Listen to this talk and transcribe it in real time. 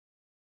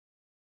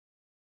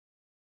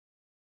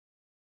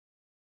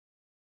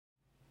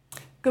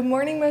Good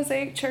morning,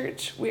 Mosaic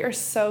Church. We are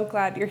so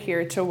glad you're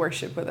here to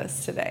worship with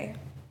us today.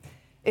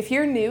 If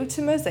you're new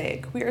to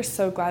Mosaic, we are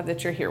so glad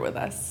that you're here with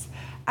us.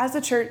 As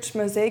a church,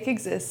 Mosaic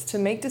exists to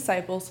make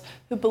disciples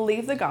who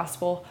believe the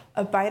gospel,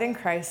 abide in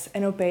Christ,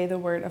 and obey the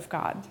word of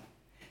God.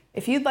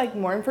 If you'd like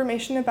more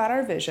information about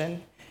our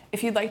vision,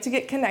 if you'd like to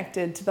get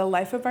connected to the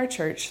life of our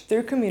church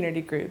through community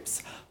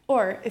groups,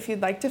 or if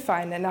you'd like to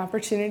find an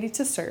opportunity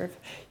to serve,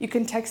 you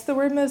can text the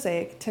word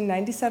Mosaic to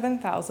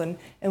 97,000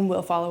 and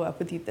we'll follow up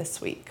with you this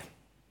week.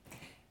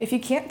 If you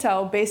can't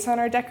tell, based on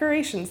our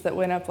decorations that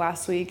went up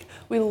last week,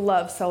 we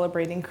love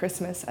celebrating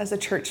Christmas as a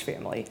church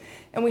family,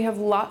 and we have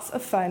lots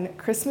of fun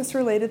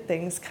Christmas-related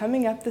things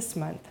coming up this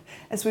month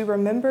as we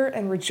remember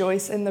and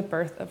rejoice in the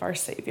birth of our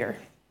Savior.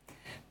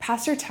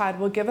 Pastor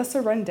Tad will give us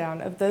a rundown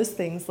of those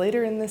things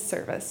later in this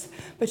service,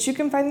 but you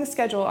can find the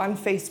schedule on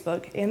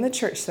Facebook and the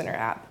Church Center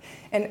app,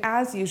 and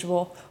as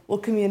usual, we'll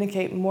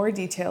communicate more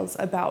details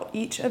about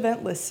each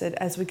event listed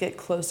as we get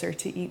closer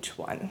to each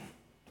one.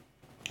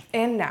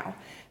 And now,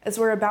 as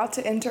we're about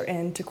to enter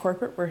into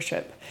corporate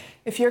worship,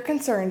 if you're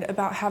concerned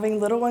about having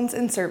little ones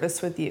in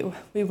service with you,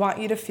 we want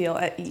you to feel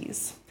at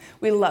ease.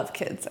 We love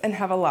kids and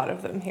have a lot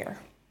of them here.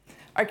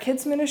 Our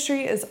kids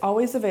ministry is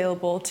always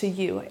available to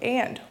you,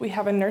 and we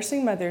have a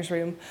nursing mother's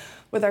room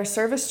with our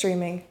service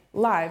streaming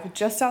live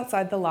just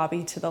outside the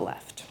lobby to the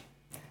left.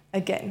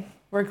 Again,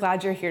 we're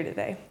glad you're here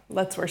today.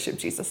 Let's worship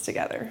Jesus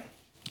together.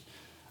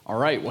 All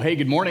right. Well, hey,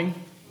 good morning.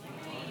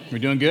 We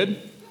doing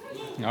good?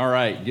 All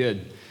right,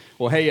 good.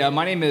 Well, hey,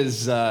 my name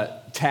is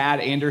Tad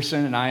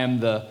Anderson, and I am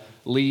the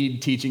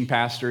lead teaching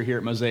pastor here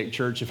at Mosaic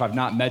Church. If I've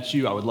not met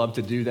you, I would love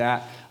to do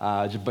that.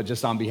 But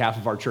just on behalf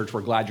of our church,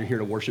 we're glad you're here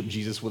to worship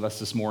Jesus with us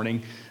this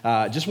morning.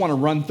 Just want to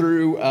run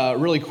through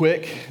really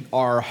quick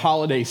our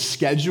holiday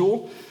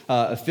schedule.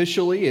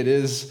 Officially, it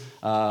is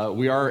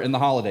we are in the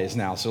holidays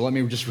now, so let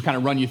me just kind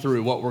of run you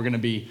through what we're going to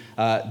be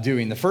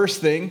doing. The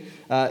first thing,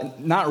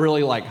 not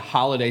really like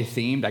holiday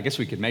themed. I guess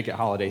we could make it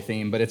holiday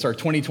themed, but it's our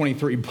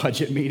 2023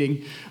 budget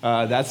meeting.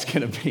 That's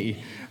going to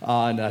be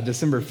on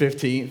December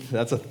 15th.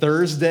 That's a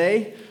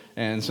Thursday,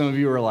 and some of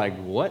you are like,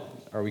 what?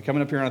 Are we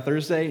coming up here on a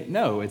Thursday?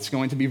 No, it's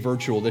going to be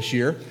virtual this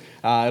year.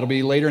 It'll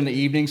be later in the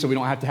evening, so we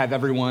don't have to have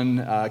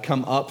everyone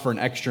come up for an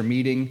extra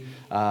meeting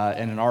in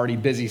an already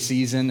busy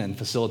season and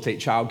facilitate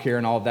childcare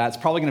and all of that. It's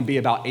probably going to be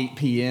about 8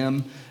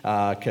 p.m.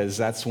 Because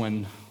that's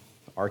when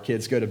our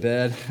kids go to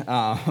bed.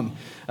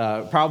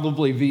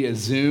 Probably via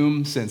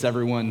Zoom, since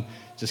everyone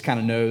just kind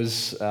of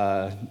knows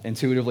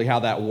intuitively how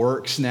that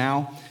works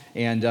now.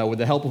 And with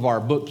the help of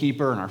our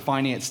bookkeeper and our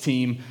finance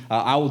team,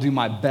 I will do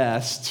my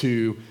best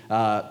to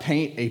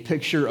paint a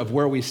picture of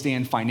where we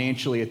stand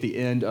financially at the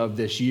end of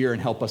this year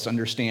and help us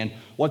understand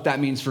what that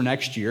means for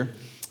next year.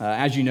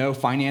 As you know,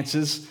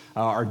 finances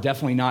are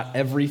definitely not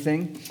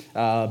everything,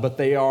 but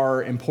they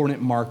are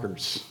important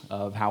markers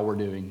of how we're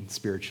doing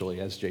spiritually,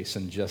 as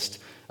Jason just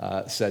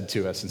said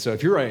to us. And so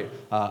if you're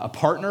a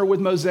partner with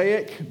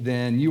Mosaic,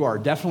 then you are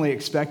definitely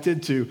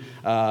expected to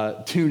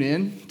tune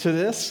in to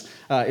this.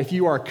 If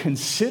you are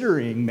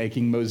considering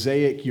making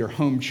Mosaic your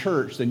home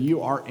church, then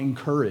you are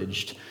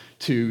encouraged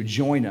to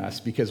join us,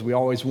 because we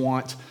always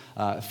want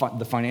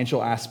the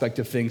financial aspect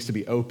of things to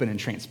be open and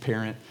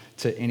transparent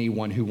to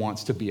anyone who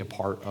wants to be a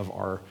part of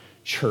our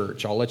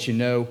church. I'll let you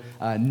know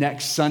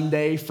next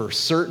Sunday for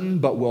certain,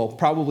 but we'll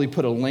probably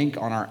put a link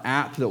on our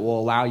app that will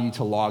allow you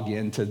to log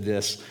into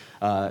this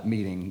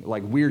meeting.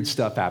 Like, weird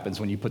stuff happens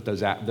when you put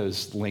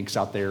those links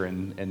out there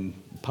in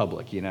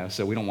public, you know,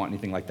 so we don't want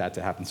anything like that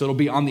to happen. So it'll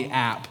be on the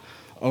app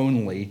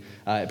only.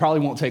 It probably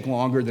won't take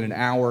longer than an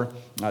hour,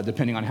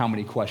 depending on how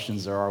many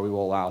questions there are. We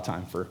will allow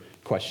time for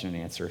question and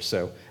answer.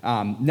 So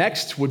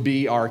next would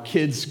be our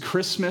kids'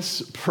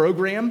 Christmas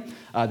program.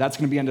 That's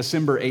going to be on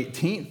December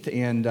 18th,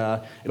 and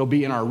it'll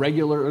be in our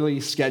regularly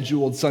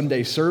scheduled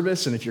Sunday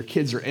service. And if your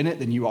kids are in it,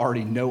 then you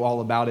already know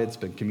all about it. It's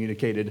been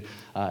communicated,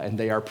 and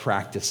they are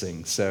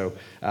practicing. So,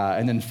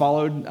 and then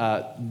followed,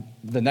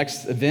 the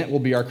next event will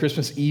be our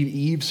Christmas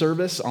Eve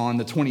service on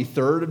the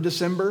 23rd of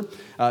December.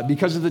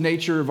 Because of the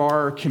nature of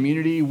our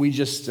community, we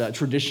just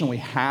traditionally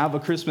have a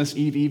Christmas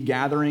Eve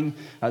gathering,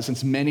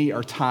 since many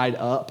are tied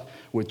up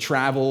with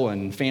travel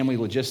and family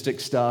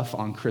logistics stuff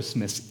on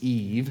Christmas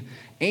Eve.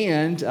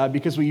 And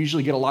because we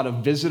usually get a lot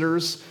of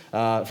visitors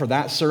for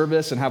that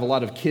service and have a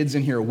lot of kids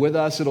in here with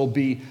us, it'll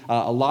be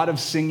a lot of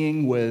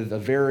singing with a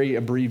very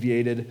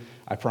abbreviated,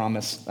 I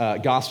promise,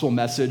 gospel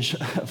message,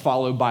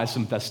 followed by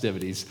some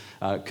festivities,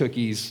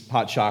 cookies,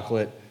 hot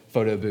chocolate,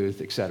 photo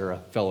booth,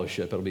 etc.,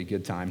 fellowship. It'll be a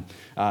good time.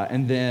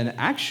 And then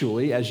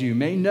actually, as you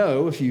may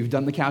know, if you've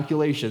done the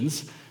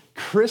calculations,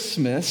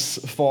 Christmas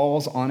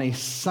falls on a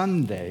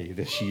Sunday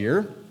this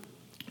year.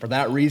 For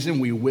that reason,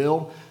 we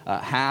will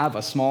have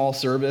a small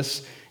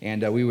service,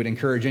 and we would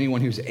encourage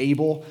anyone who's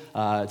able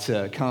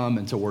to come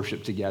and to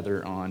worship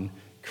together on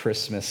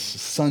Christmas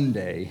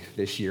Sunday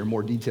this year.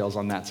 More details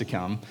on that to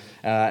come.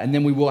 And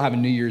then we will have a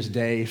New Year's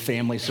Day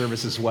family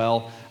service as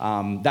well.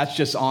 That's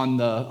just on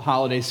the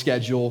holiday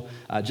schedule,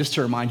 just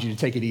to remind you to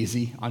take it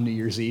easy on New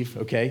Year's Eve,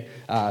 okay?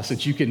 So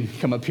that you can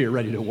come up here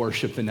ready to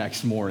worship the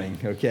next morning,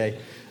 okay?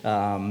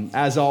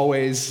 As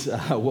always,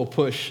 we'll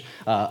push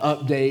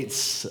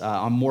updates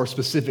on more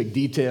specific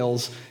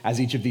details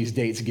as each of these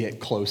dates get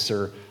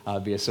closer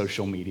via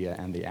social media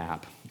and the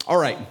app. All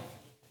right.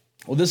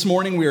 Well, this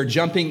morning we are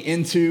jumping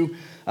into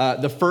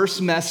the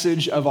first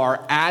message of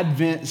our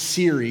Advent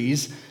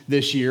series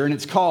this year, and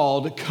it's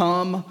called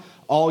Come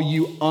All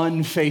You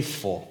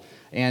Unfaithful.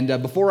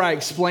 And before I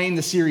explain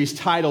the series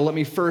title, let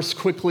me first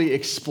quickly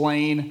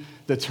explain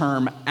the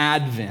term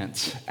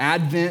Advent.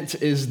 Advent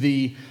is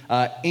the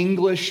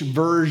English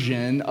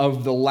version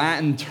of the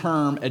Latin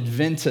term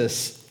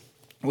Adventus,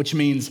 which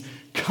means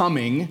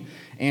coming,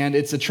 and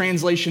it's a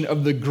translation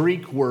of the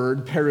Greek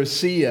word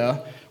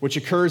parousia, which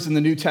occurs in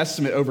the New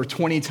Testament over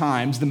 20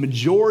 times, the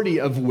majority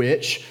of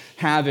which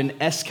have an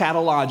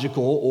eschatological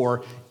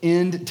or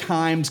end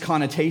times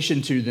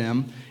connotation to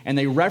them, and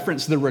they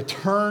reference the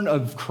return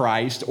of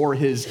Christ or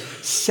his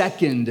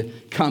second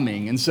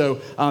coming. And so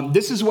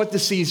this is what the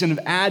season of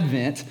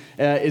Advent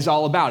is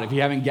all about, if you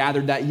haven't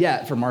gathered that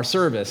yet from our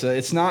service.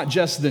 It's not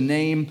just the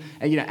name,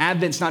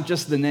 Advent's not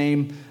just the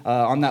name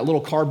on that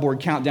little cardboard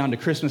countdown to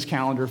Christmas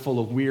calendar full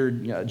of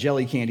weird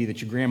jelly candy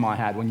that your grandma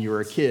had when you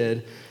were a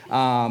kid.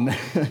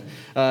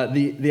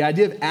 The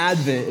idea of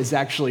Advent is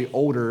actually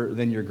older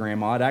than your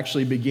grandma. It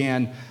actually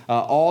began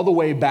all the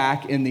way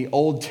back in the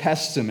Old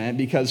Testament,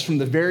 because from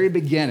the very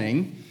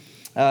beginning,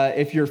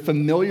 if you're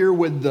familiar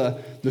with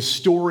the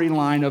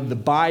storyline of the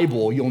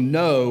Bible, you'll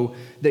know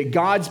that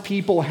God's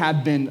people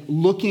have been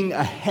looking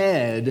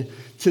ahead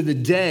to the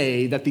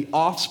day that the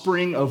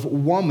offspring of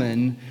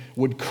woman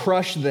would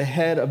crush the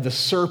head of the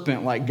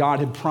serpent like God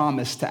had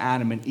promised to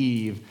Adam and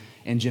Eve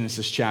in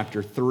Genesis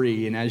chapter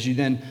 3. And as you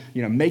then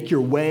make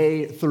your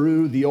way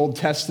through the Old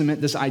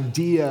Testament, this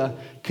idea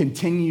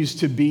continues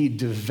to be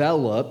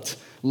developed.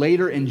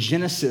 Later in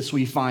Genesis,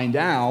 we find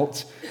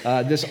out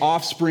this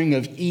offspring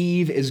of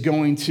Eve is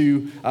going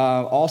to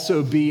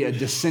also be a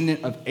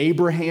descendant of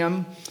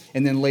Abraham.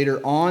 And then later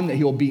on, that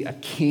he will be a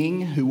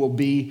king who will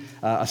be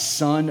a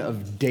son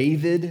of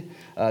David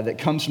that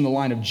comes from the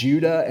line of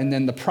Judah. And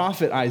then the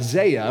prophet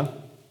Isaiah,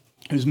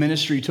 whose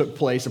ministry took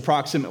place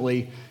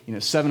approximately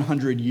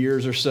 700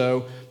 years or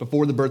so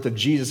before the birth of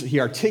Jesus, he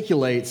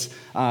articulates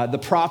the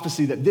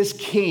prophecy that this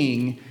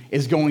king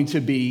is going to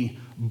be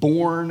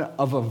born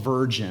of a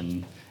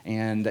virgin,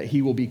 and that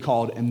he will be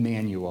called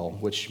Emmanuel,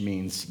 which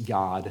means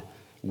God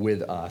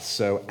with us.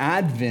 So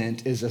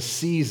Advent is a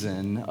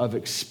season of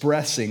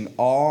expressing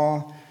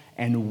awe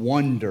and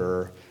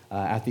wonder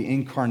at the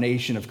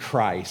incarnation of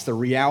Christ, the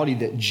reality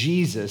that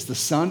Jesus, the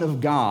Son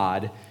of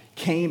God,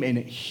 came in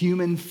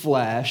human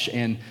flesh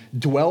and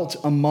dwelt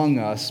among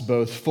us,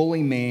 both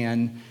fully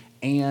man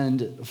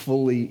and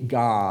fully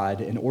God,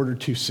 in order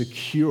to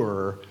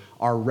secure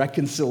our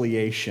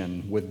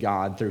reconciliation with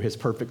God through his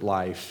perfect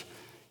life,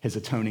 his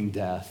atoning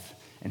death,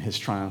 and his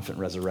triumphant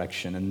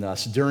resurrection. And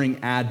thus,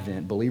 during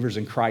Advent, believers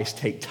in Christ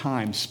take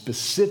time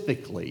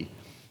specifically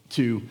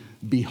to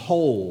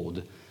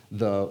behold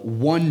the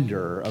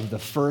wonder of the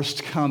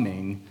first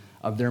coming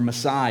of their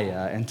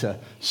Messiah and to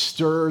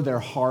stir their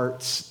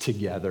hearts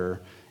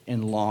together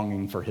in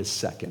longing for his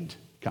second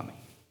coming.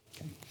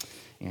 Okay.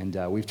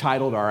 And we've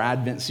titled our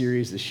Advent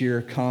series this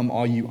year, Come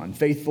All You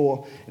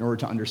Unfaithful. In order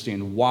to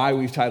understand why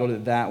we've titled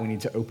it that, we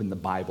need to open the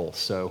Bible.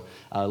 So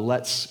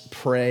let's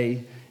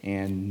pray,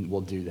 and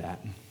we'll do that.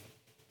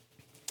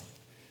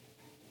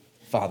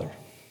 Father,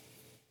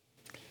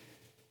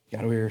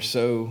 God, we are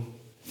so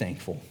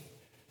thankful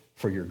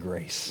for your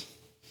grace,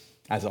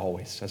 as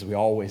always, as we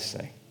always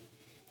say.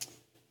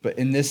 But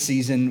in this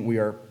season, we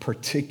are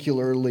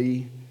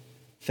particularly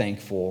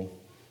thankful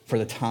for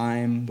the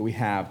time that we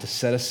have to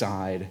set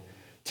aside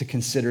to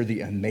consider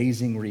the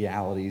amazing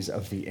realities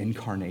of the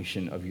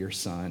incarnation of your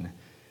Son,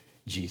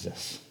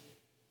 Jesus.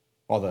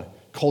 While the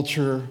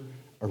culture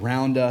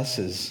around us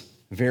is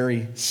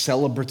very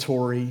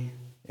celebratory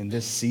in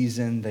this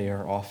season, they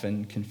are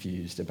often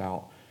confused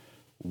about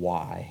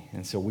why.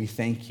 And so we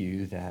thank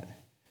you that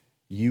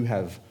you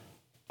have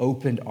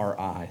opened our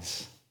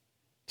eyes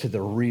to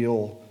the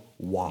real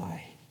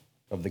why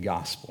of the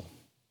gospel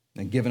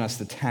and given us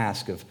the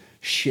task of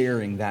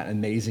sharing that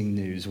amazing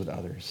news with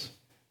others.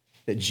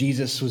 That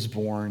Jesus was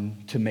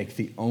born to make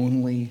the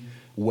only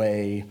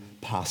way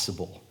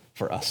possible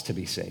for us to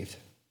be saved.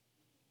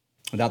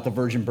 Without the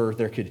virgin birth,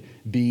 there could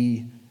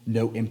be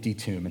no empty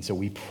tomb. And so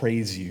we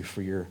praise you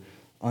for your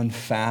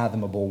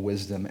unfathomable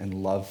wisdom and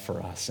love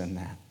for us in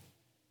that.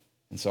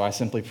 And so I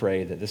simply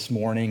pray that this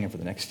morning and for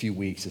the next few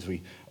weeks, as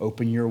we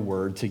open your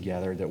word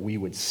together, that we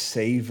would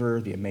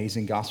savor the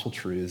amazing gospel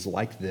truths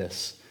like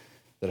this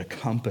that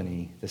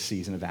accompany the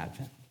season of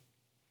Advent.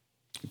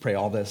 We pray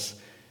all this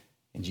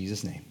in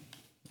Jesus' name.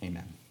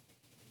 Amen.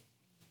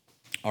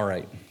 All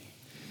right.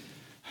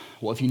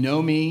 Well, if you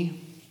know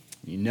me,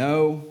 you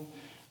know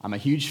I'm a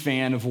huge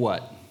fan of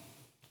what?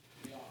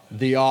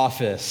 The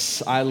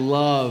Office. I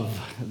love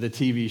the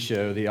TV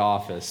show The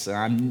Office.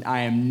 And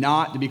I am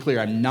not, to be clear,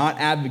 I'm not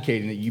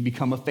advocating that you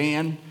become a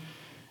fan.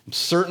 I'm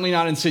certainly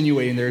not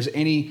insinuating there's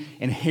any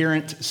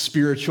inherent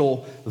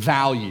spiritual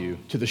value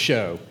to the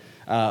show.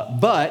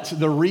 But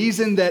the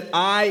reason that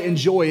I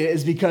enjoy it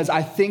is because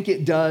I think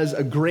it does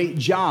a great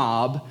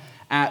job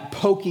at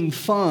poking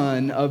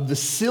fun of the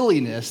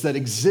silliness that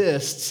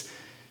exists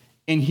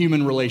in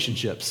human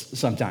relationships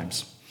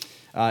sometimes.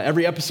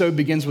 Every episode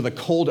begins with a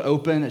cold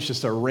open. It's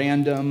just a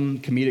random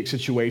comedic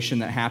situation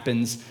that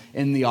happens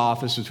in the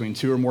office between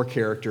two or more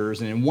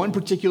characters. And in one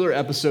particular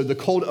episode, the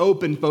cold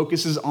open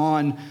focuses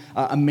on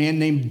a man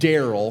named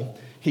Daryl.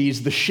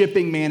 He's the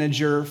shipping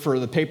manager for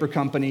the paper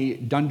company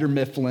Dunder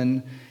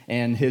Mifflin,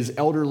 and his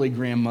elderly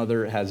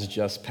grandmother has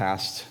just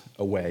passed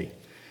away.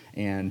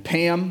 And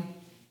Pam,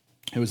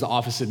 who is the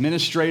office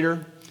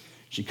administrator,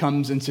 she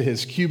comes into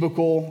his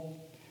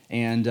cubicle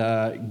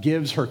and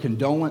gives her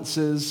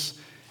condolences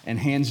and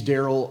hands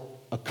Daryl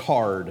a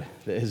card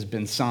that has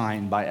been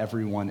signed by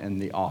everyone in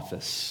the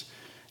office.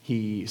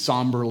 He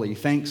somberly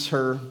thanks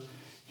her.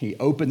 He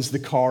opens the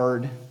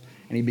card,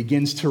 and he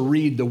begins to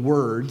read the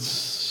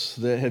words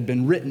that had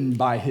been written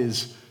by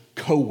his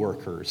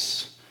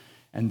coworkers.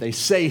 And they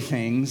say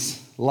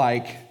things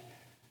like,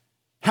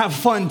 "Have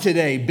fun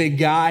today, big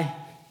guy.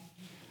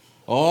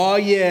 Oh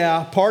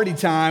yeah, party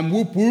time,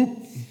 whoop whoop.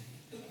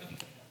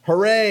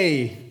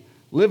 Hooray,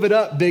 live it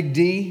up, Big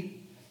D.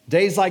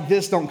 Days like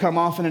this don't come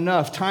often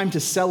enough. Time to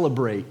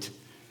celebrate.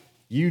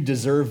 You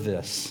deserve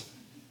this."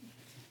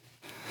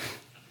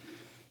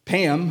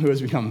 Pam, who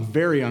has become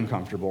very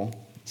uncomfortable,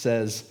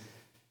 says,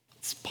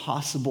 "It's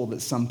possible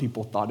that some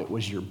people thought it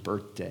was your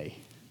birthday."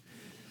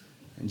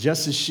 And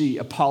just as she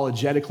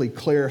apologetically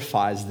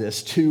clarifies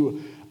this,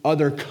 two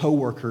other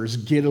coworkers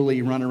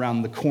giddily run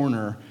around the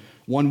corner,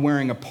 one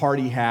wearing a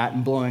party hat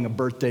and blowing a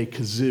birthday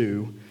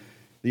kazoo.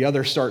 The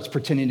other starts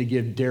pretending to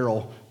give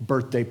Daryl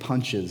birthday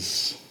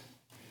punches.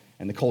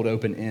 And the cold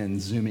open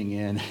ends, zooming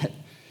in at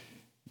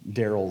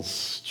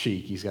Daryl's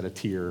cheek. He's got a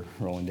tear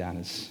rolling down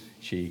his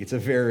cheek. It's a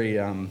very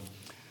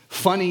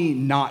funny,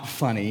 not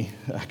funny,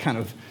 kind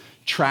of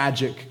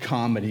tragic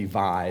comedy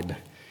vibe.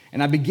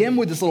 And I begin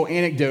with this little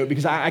anecdote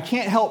because I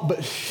can't help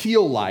but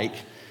feel like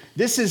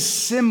this is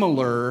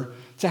similar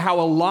to how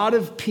a lot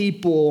of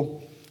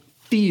people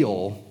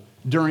feel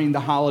during the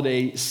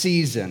holiday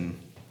season.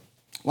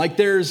 Like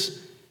there's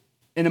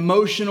an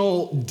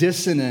emotional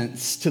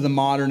dissonance to the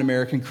modern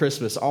American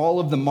Christmas. All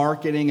of the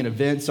marketing and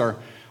events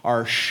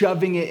are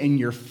shoving it in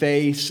your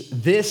face.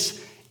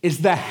 This is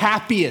the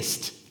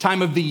happiest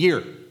time of the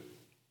year.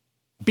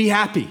 Be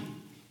happy.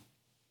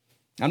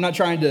 I'm not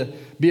trying to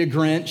be a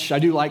Grinch. I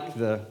do like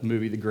the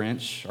movie The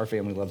Grinch. Our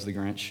family loves The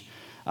Grinch.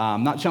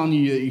 I'm not telling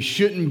you that you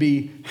shouldn't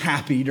be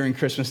happy during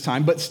Christmas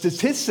time, but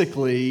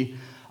statistically,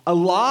 a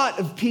lot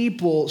of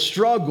people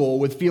struggle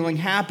with feeling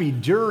happy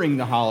during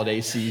the holiday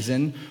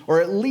season,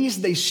 or at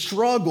least they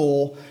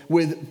struggle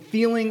with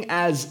feeling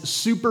as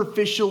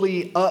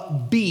superficially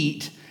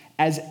upbeat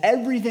as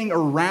everything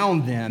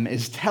around them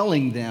is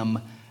telling them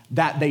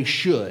that they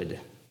should.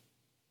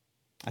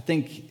 I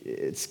think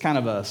it's kind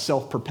of a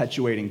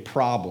self-perpetuating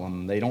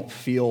problem. They don't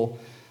feel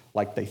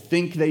like they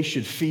think they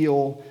should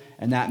feel,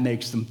 and that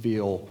makes them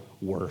feel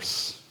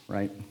worse,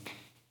 right?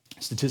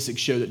 Statistics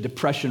show that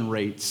depression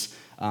rates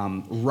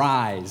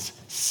rise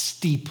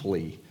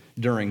steeply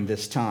during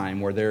this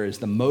time, where there is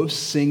the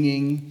most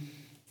singing,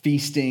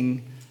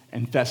 feasting,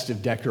 and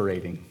festive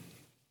decorating.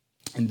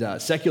 And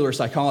secular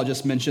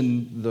psychologists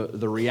mention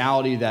the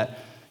reality that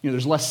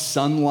there's less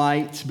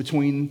sunlight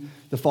between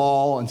the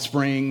fall and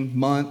spring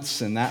months,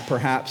 and that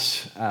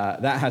perhaps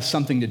that has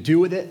something to do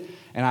with it.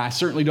 And I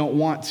certainly don't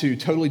want to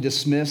totally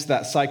dismiss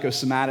that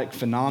psychosomatic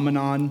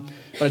phenomenon,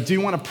 but I do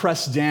want to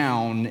press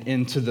down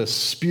into the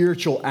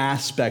spiritual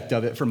aspect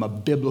of it from a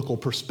biblical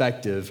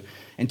perspective.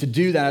 And to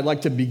do that, I'd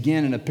like to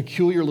begin in a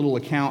peculiar little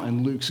account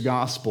in Luke's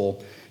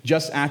gospel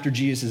just after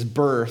Jesus'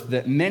 birth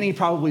that many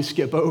probably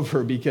skip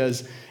over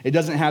because it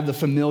doesn't have the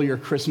familiar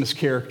Christmas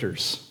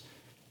characters,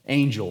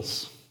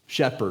 angels,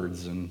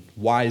 shepherds, and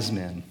wise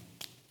men.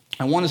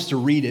 I want us to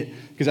read it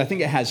because I think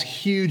it has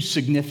huge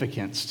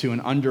significance to an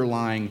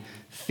underlying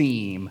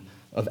theme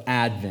of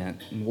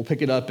Advent. And we'll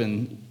pick it up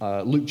in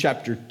Luke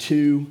chapter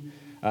 2,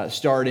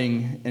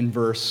 starting in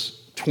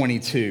verse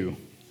 22.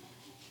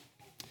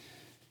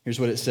 Here's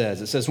what it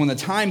says. It says, "When the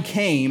time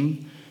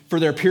came for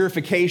their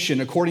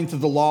purification according to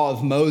the law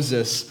of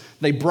Moses,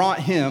 they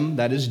brought him,"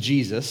 that is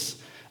Jesus,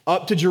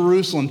 "up to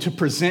Jerusalem to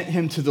present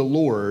him to the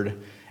Lord.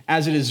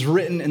 As it is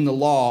written in the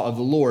law of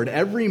the Lord,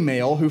 every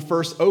male who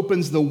first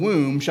opens the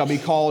womb shall be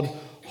called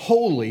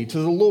holy to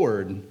the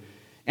Lord,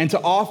 and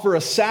to offer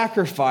a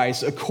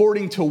sacrifice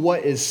according to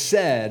what is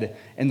said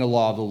in the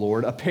law of the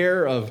Lord, a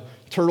pair of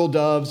turtle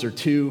doves or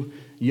two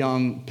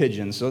young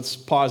pigeons." So let's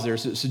pause there.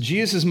 So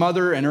Jesus'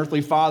 mother and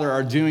earthly father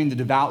are doing the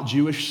devout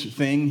Jewish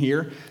thing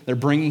here. They're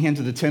bringing him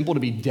to the temple to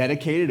be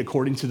dedicated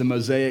according to the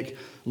Mosaic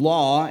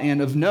law.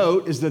 And of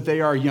note is that they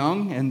are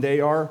young and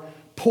they are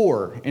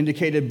poor,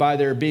 indicated by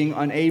their being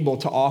unable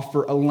to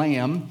offer a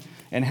lamb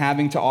and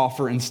having to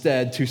offer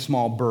instead 2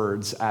 small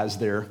birds as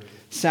their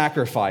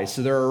sacrifice.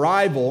 So their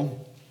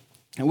arrival,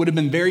 it would have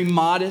been very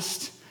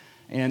modest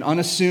and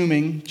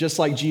unassuming, just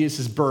like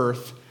Jesus'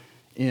 birth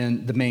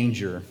in the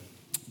manger.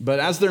 But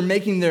as they're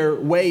making their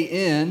way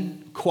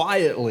in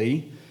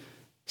quietly,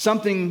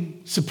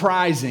 something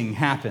surprising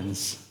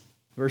happens.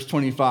 Verse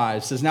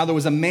 25 says, "Now there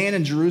was a man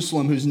in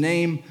Jerusalem whose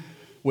name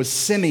was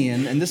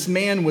Simeon, and this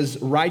man was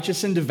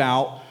righteous and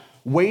devout,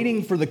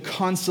 waiting for the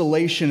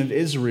consolation of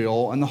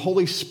Israel, and the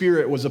Holy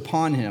Spirit was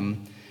upon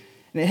him.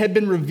 And it had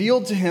been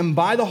revealed to him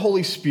by the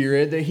Holy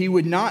Spirit that he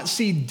would not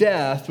see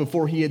death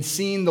before he had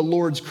seen the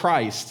Lord's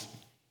Christ.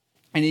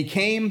 And he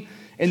came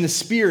in the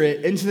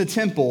Spirit into the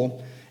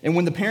temple, and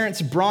when the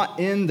parents brought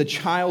in the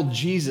child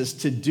Jesus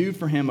to do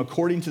for him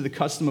according to the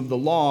custom of the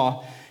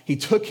law, he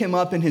took him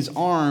up in his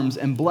arms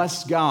and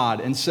blessed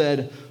God and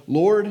said,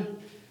 'Lord,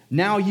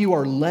 now you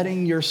are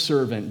letting your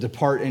servant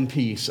depart in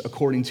peace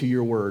according to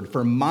your word.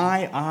 For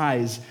my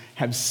eyes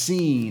have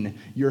seen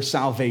your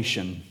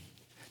salvation,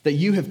 that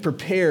you have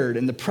prepared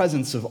in the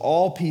presence of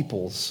all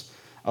peoples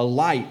a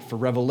light for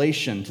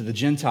revelation to the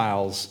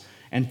Gentiles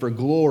and for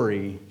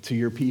glory to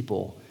your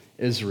people,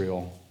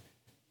 Israel.'"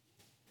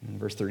 And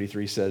verse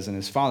 33 says, "And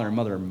his father and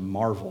mother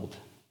marveled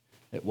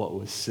at what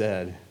was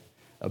said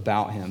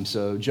about him."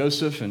 So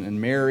Joseph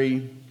and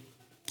Mary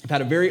have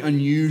had a very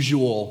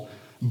unusual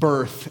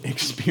birth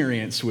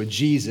experience with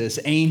Jesus.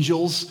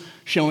 Angels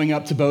showing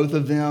up to both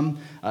of them,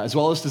 as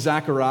well as to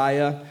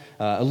Zechariah.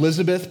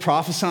 Elizabeth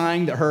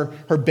prophesying that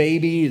her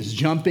baby is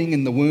jumping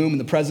in the womb in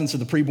the presence of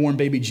the preborn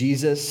baby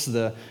Jesus.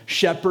 The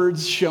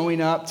shepherds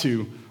showing up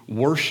to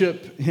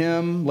worship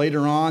him.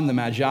 Later on, the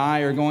Magi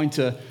are going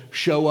to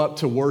show up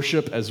to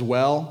worship as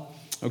well.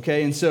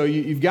 Okay, and so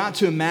you've got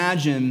to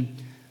imagine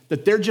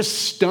that they're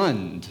just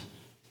stunned,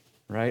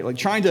 right? Like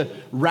trying to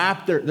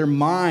wrap their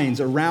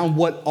minds around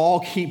what all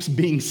keeps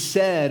being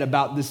said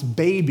about this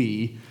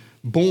baby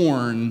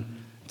born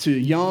to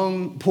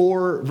young,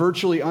 poor,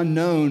 virtually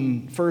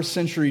unknown first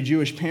century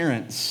Jewish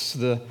parents.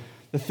 The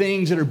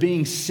things that are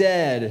being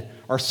said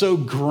are so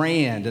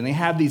grand, and they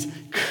have these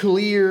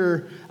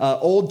clear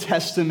Old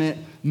Testament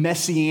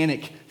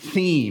messianic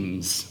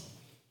themes.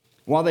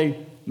 While they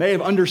may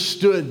have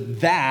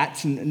understood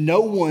that,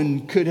 no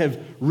one could have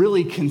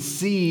really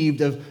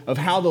conceived of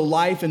how the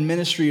life and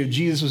ministry of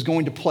Jesus was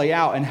going to play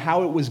out and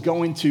how it was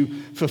going to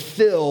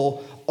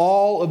fulfill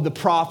all of the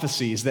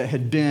prophecies that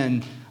had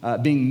been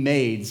being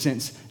made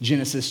since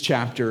Genesis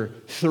chapter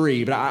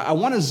 3. But I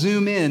want to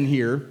zoom in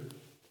here.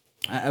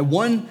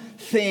 One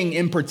thing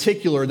in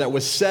particular that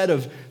was said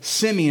of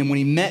Simeon when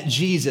he met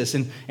Jesus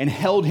and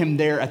held him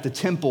there at the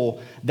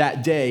temple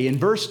that day. In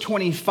verse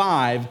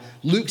 25,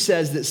 Luke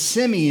says that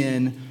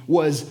Simeon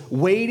was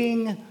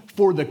waiting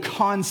for the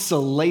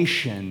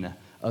consolation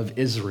of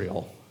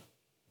Israel.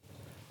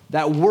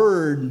 That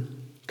word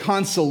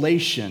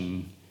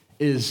consolation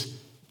is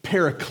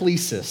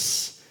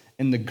paraklesis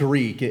in the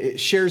Greek. It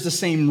shares the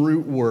same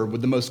root word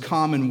with the most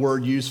common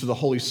word used for the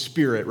Holy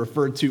Spirit,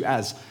 referred to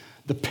as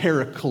the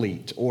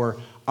Paraclete, or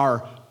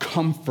our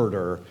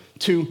comforter.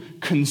 To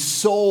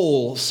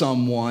console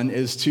someone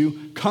is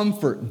to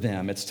comfort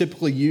them. It's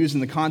typically used in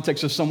the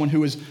context of someone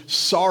who is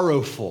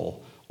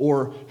sorrowful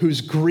or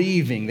who's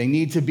grieving. They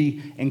need to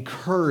be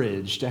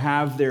encouraged, to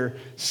have their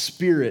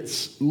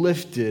spirits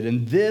lifted.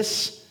 And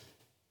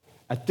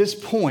at this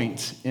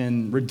point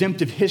in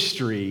redemptive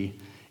history,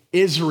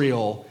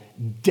 Israel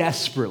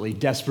desperately,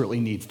 desperately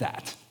needs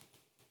that.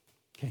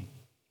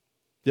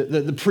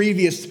 The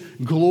previous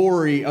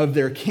glory of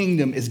their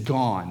kingdom is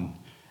gone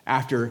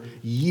after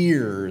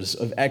years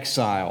of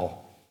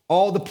exile.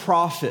 All the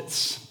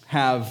prophets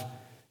have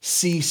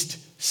ceased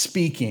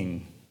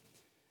speaking.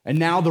 And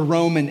now the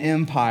Roman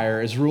Empire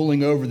is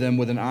ruling over them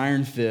with an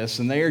iron fist,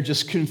 and they are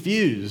just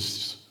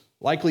confused,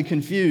 likely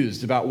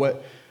confused about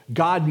what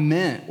God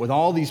meant with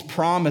all these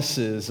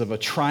promises of a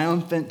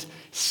triumphant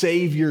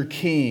Savior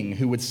King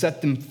who would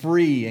set them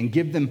free and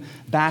give them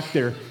back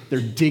their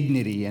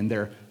dignity and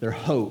their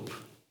hope.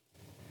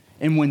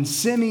 And when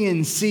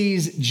Simeon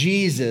sees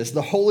Jesus,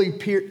 the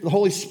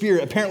Holy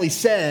Spirit apparently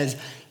says,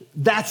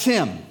 that's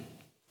him.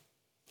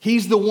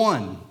 He's the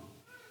one.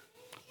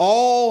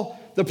 All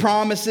the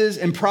promises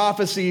and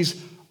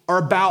prophecies are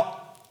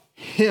about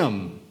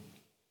him,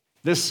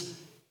 this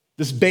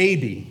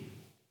baby.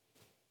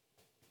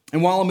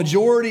 And while a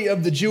majority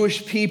of the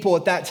Jewish people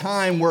at that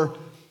time were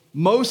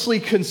mostly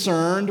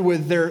concerned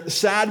with their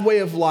sad way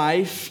of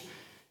life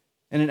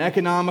in an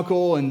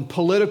economical and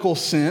political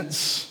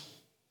sense,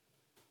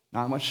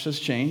 not much has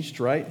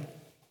changed, right?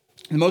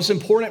 The most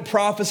important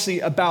prophecy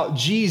about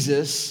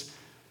Jesus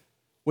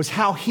was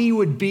how he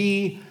would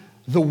be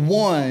the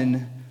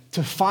one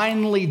to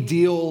finally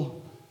deal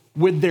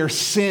with their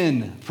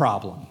sin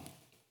problem,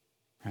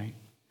 right?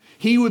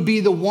 He would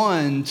be the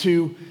one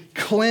to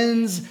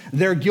cleanse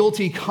their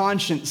guilty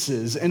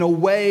consciences in a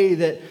way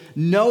that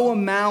no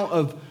amount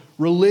of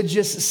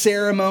religious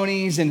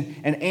ceremonies and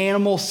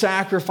animal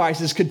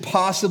sacrifices could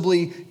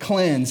possibly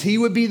cleanse. He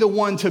would be the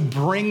one to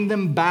bring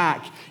them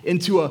back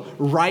into a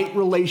right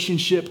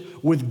relationship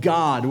with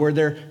God, where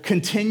their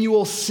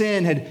continual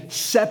sin had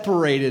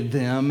separated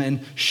them and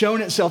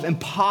shown itself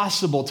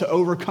impossible to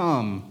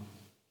overcome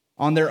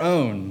on their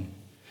own.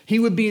 He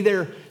would be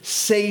their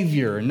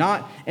Savior,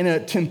 not in a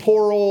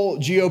temporal,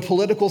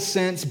 geopolitical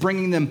sense,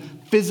 bringing them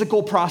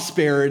physical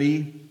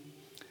prosperity,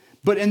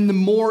 but in the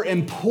more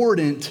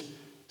important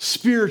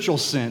spiritual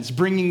sense,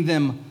 bringing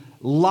them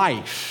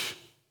life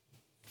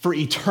for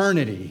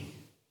eternity.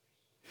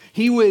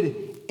 He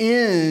would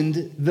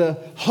end the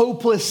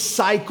hopeless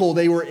cycle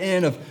they were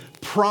in of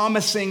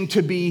promising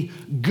to be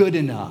good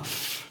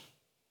enough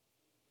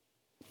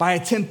by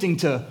attempting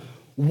to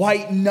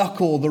white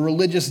knuckle the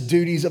religious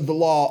duties of the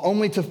law,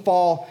 only to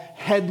fall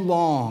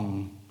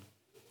headlong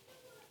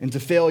into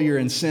failure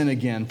and sin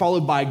again,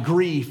 followed by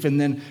grief,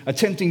 and then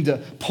attempting to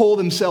pull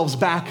themselves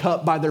back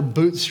up by their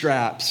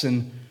bootstraps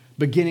and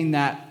beginning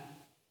that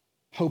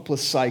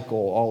hopeless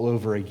cycle all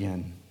over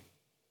again.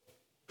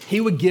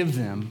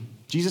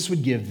 Jesus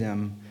would give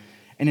them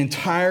an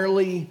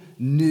entirely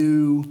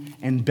new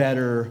and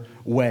better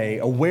way,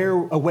 a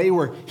way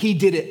where he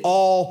did it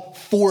all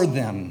for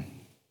them,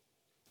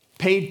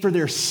 paid for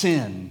their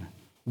sin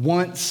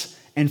once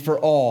and for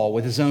all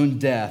with his own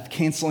death,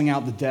 canceling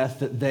out the death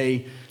that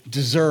they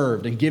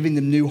deserved and giving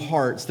them new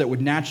hearts that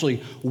would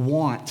naturally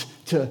want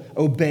to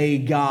obey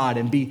God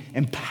and be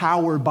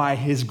empowered by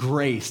his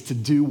grace to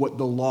do what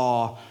the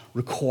law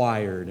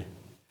required.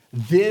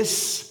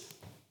 This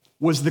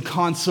was the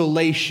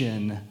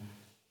consolation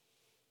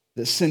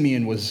that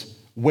Simeon was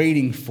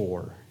waiting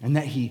for and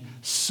that he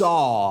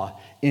saw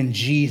in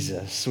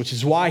Jesus, which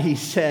is why he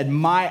said,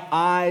 "My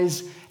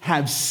eyes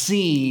have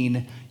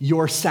seen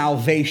your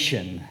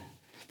salvation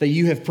that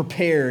you have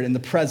prepared in the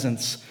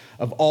presence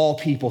of all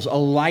peoples, a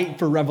light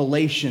for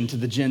revelation to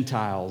the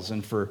Gentiles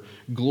and for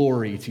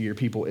glory to your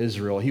people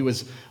Israel." He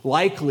was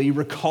likely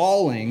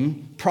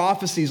recalling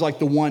prophecies like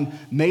the one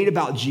made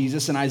about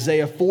Jesus in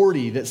Isaiah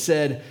 40 that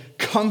said,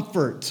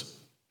 "Comfort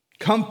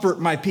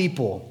my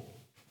people,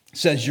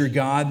 says your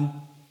God.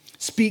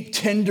 Speak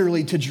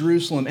tenderly to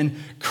Jerusalem and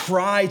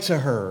cry to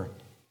her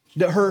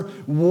that her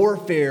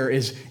warfare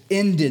is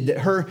ended, that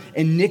her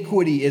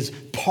iniquity is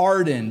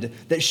pardoned,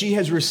 that she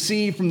has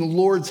received from the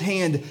Lord's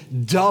hand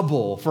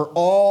double for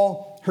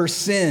all her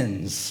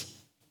sins."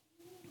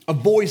 A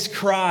voice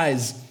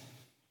cries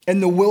in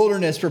the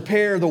wilderness,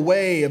 "Prepare the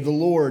way of the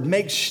Lord.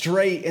 Make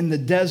straight in the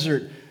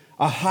desert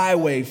a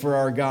highway for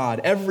our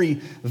God. Every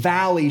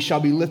valley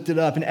shall be lifted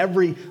up, and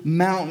every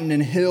mountain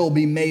and hill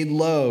be made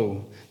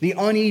low. The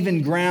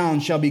uneven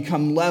ground shall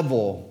become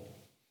level,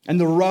 and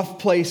the rough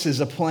places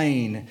a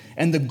plain,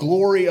 and the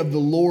glory of the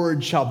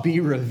Lord shall be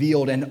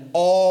revealed, and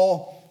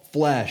all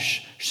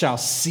flesh shall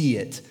see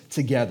it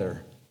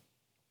together.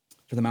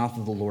 For the mouth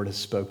of the Lord has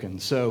spoken."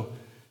 So,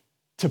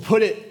 to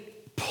put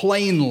it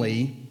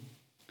plainly,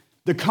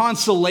 the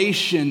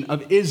consolation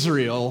of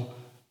Israel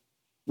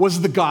was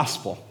the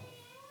gospel.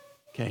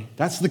 Okay,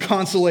 that's the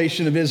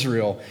consolation of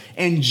Israel.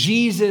 And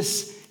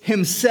Jesus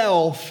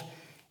himself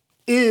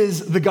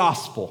is the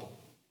gospel.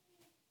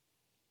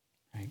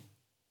 Right?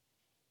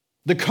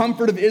 The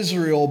comfort of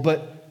Israel,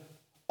 but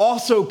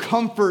also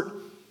comfort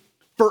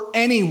for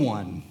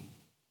anyone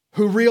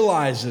who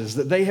realizes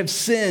that they have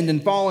sinned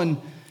and fallen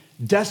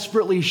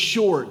desperately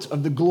short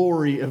of the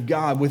glory of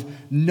God, with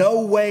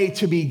no way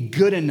to be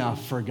good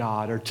enough for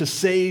God or to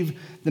save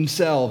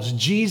themselves.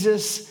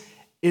 Jesus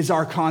is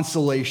our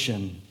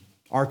consolation,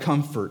 our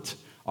comfort,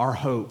 our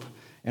hope,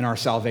 and our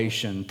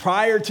salvation.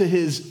 Prior to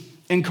his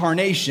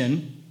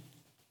incarnation,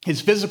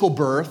 his physical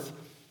birth,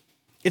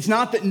 it's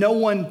not that no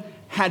one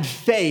had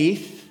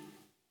faith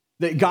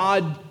that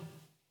God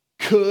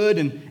could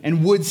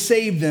and would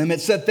save them.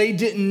 It's that they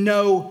didn't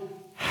know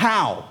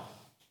how.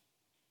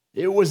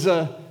 It was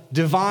a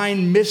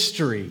divine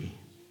mystery.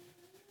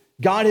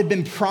 God had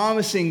been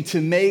promising to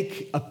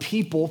make a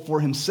people for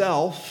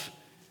himself,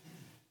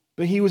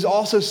 but he was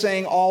also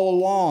saying all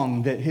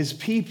along that his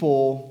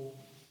people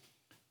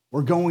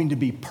were going to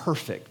be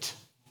perfect.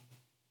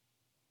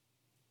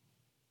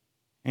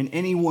 And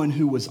anyone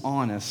who was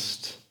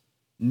honest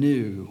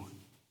knew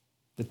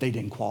that they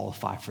didn't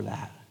qualify for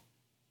that.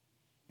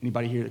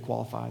 Anybody here that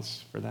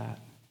qualifies for that?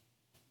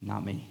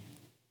 Not me.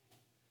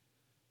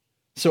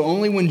 So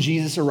only when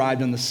Jesus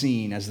arrived on the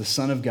scene as the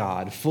Son of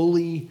God and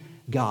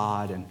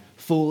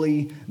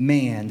fully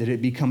man, did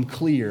it become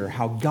clear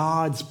how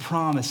God's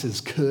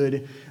promises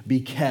could be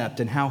kept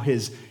and how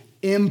his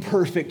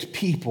imperfect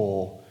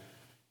people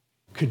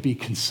could be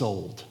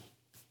consoled.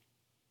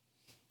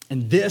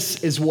 And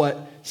this is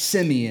what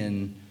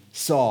Simeon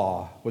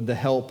saw with the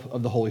help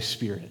of the Holy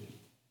Spirit.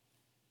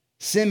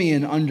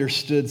 Simeon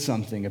understood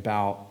something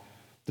about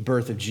the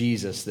birth of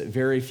Jesus that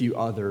very few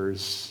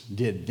others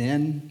did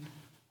then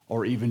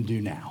or even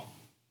do now.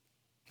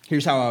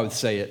 Here's how I would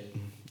say it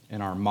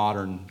in our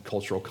modern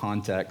cultural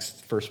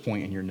context. First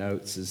point in your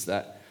notes is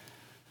that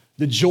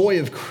the joy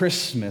of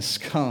Christmas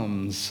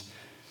comes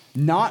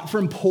not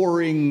from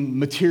pouring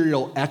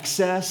material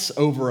excess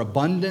over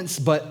abundance,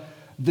 but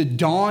the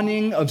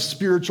dawning of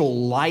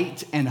spiritual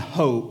light and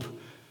hope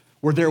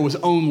where there was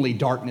only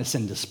darkness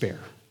and despair.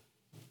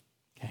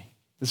 Okay.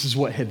 This is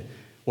what had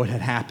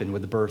happened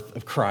with the birth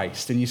of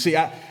Christ. And you see,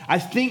 I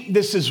think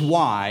this is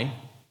why,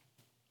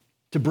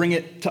 to bring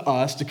it to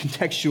us, to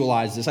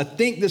contextualize this, I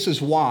think this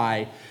is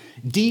why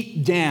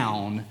deep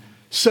down,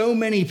 so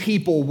many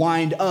people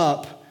wind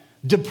up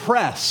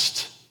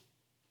depressed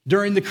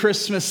during the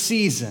Christmas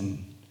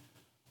season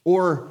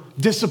or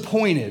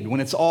disappointed when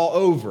it's all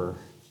over.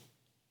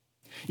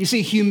 You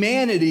see,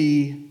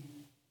 humanity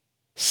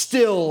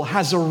still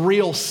has a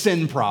real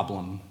sin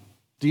problem.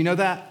 Do you know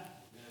that?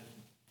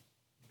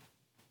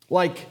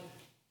 Like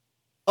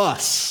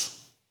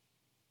us.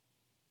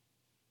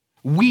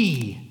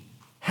 We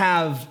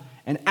have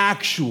an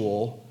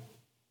actual,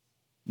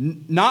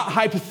 not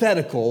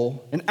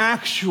hypothetical, an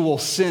actual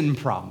sin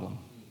problem.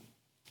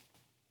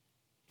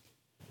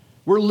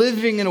 We're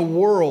living in a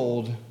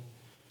world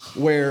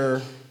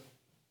where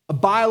a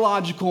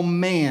biological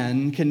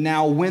man can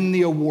now win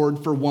the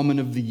award for Woman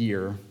of the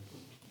Year,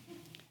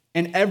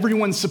 and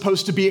everyone's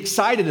supposed to be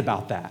excited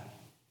about that.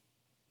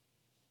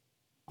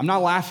 I'm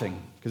not laughing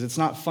because it's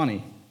not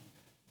funny.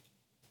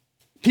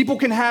 People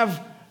can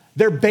have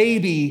their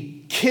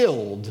baby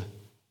killed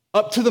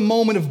up to the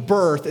moment of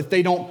birth if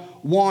they don't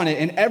want it,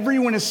 and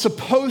everyone is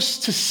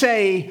supposed to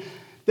say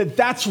that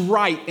that's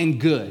right and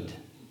good.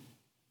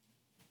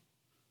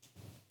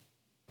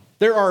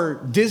 There are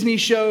Disney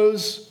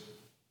shows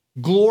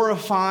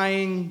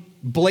glorifying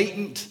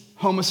blatant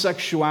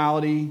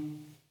homosexuality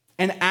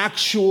and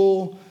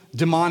actual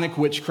demonic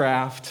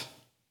witchcraft.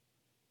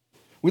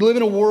 We live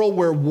in a world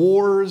where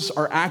wars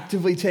are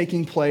actively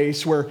taking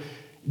place, where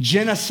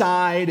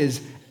genocide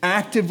is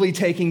actively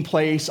taking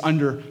place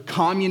under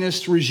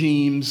communist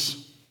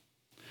regimes,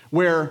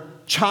 where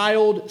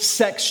child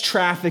sex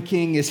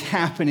trafficking is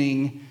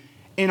happening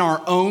in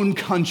our own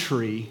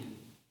country,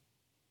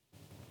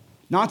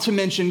 not to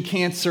mention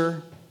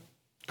cancer,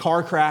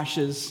 car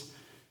crashes,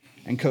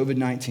 and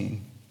COVID-19.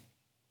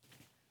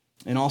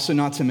 And also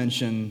not to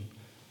mention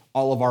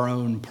all of our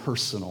own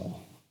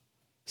personal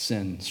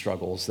sin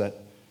struggles that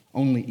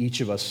only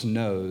each of us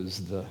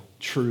knows the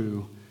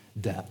true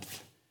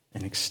depth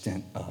and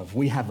extent of.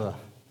 We have a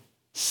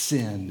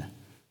sin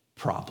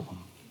problem.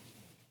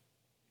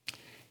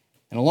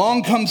 And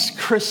along comes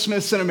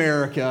Christmas in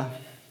America,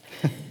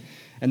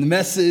 and the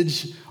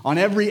message on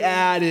every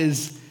ad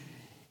is,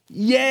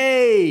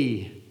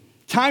 yay,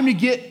 time to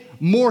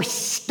get more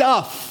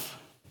stuff.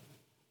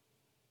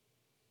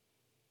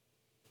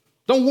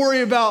 Don't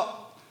worry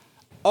about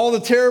all the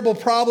terrible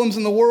problems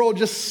in the world,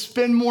 just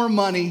spend more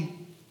money.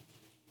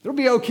 It'll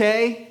be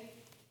okay.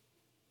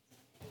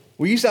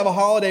 We used to have a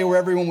holiday where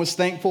everyone was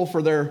thankful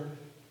for their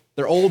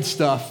old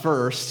stuff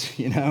first,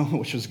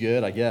 which was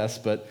good, I guess,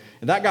 but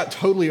that got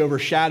totally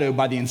overshadowed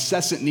by the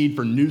incessant need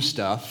for new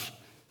stuff.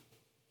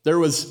 There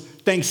was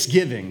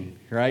Thanksgiving,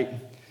 right?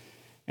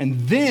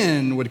 And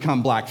then would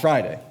come Black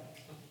Friday.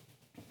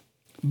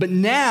 But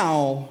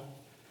now,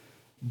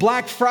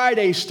 Black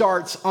Friday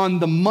starts on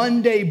the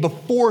Monday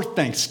before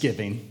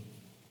Thanksgiving.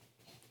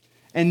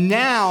 And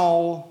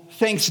now,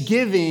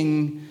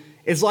 Thanksgiving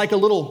is like a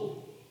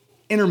little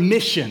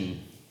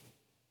intermission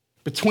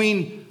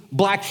between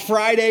Black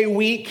Friday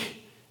week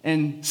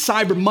and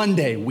Cyber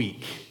Monday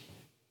week,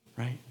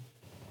 right?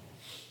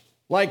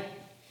 Like,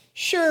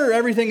 sure,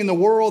 everything in the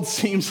world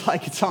seems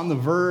like it's on the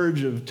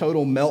verge of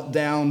total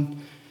meltdown,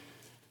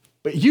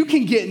 but you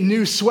can get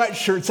new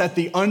sweatshirts at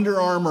the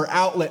Under Armour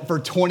outlet for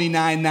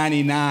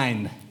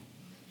 $29.99,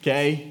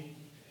 okay?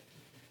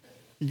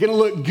 You're going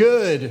to look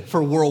good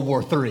for World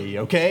War III,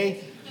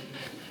 okay?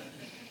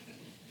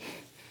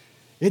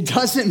 It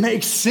doesn't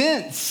make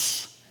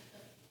sense.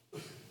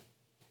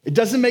 It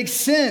doesn't make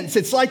sense.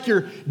 It's like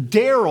you're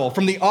Daryl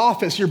from The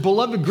Office. Your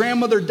beloved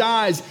grandmother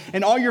dies,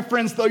 and all your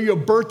friends throw you a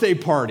birthday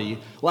party.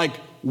 Like,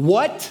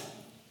 what?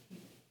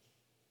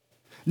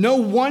 No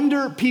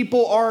wonder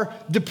people are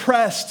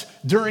depressed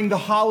during the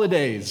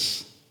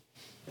holidays.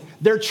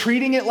 They're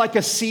treating it like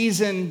a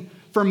season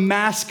for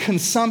mass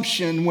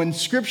consumption when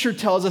Scripture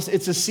tells us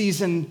it's a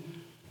season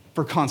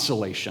for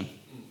consolation.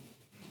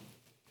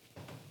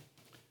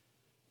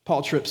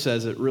 Paul Tripp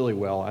says it really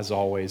well, as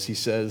always. He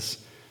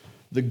says,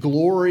 the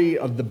glory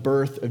of the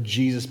birth of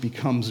Jesus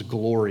becomes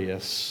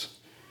glorious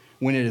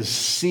when it is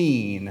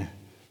seen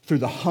through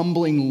the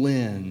humbling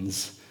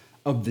lens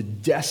of the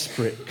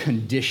desperate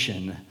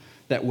condition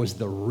that was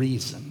the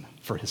reason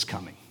for his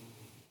coming.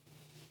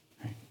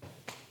 Right?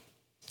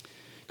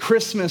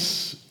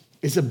 Christmas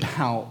is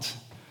about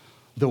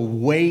the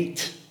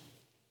weight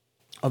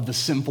of the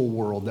sinful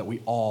world that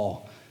we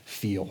all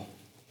feel.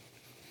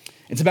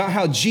 It's about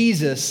how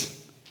Jesus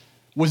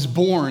was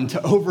born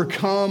to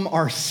overcome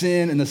our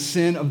sin and the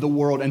sin of the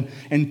world,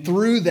 and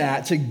through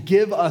that to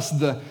give us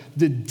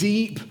the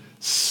deep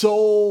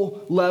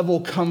soul level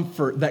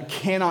comfort that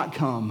cannot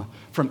come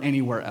from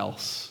anywhere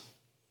else.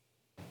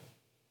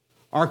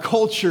 Our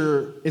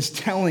culture is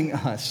telling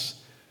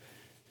us,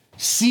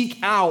 seek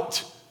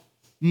out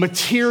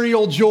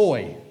material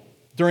joy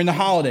during the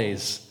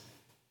holidays,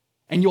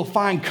 and you'll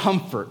find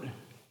comfort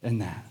in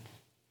that.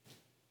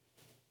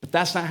 But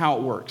that's not how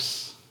it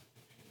works.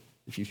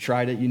 If you've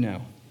tried it, you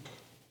know.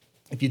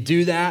 If you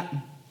do that,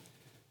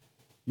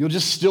 you'll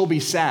just still be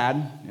sad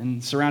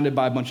and surrounded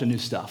by a bunch of new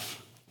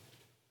stuff,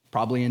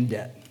 probably in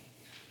debt,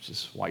 which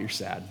is why you're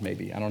sad,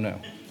 maybe. I don't know.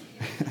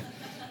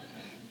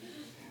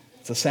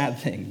 It's a sad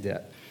thing,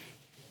 debt.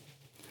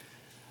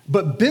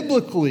 But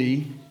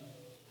biblically,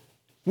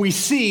 we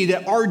see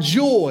that our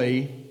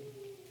joy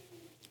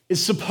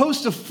is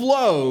supposed to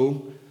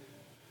flow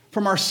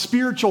from our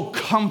spiritual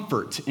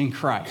comfort in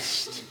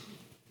Christ,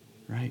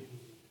 right?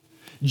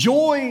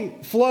 Joy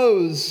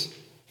flows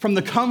from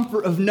the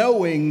comfort of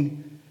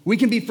knowing we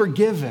can be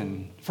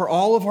forgiven for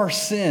all of our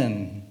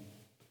sin,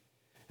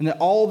 and that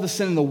all of the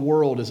sin in the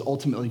world is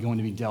ultimately going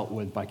to be dealt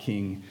with by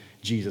King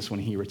Jesus when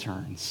he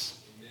returns.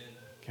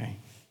 Okay?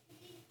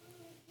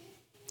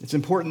 It's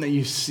important that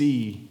you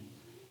see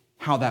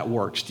how that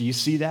works. Do you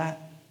see that?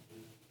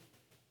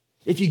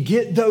 If you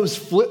get those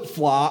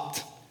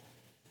flip-flopped,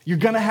 you're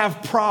going to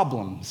have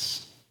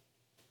problems.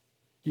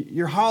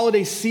 Your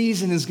holiday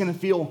season is going to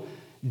feel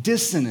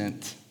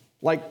dissonant,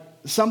 like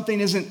something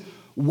isn't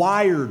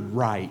wired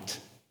right.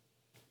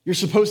 You're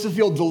supposed to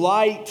feel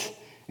delight,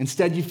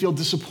 instead you feel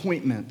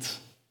disappointment.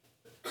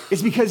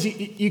 It's because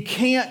you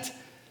can't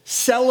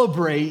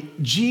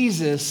celebrate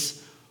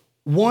Jesus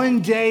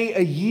one day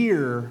a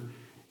year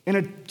in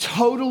a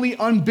totally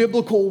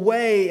unbiblical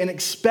way and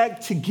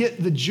expect to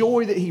get the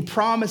joy that he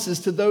promises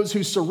to those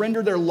who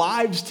surrender their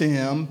lives to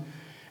him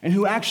and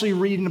who actually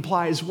read and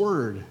apply his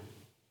word.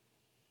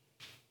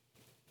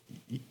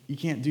 You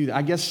can't do that.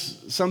 I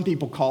guess some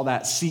people call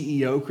that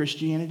CEO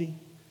Christianity,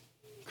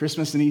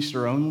 Christmas and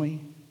Easter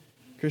only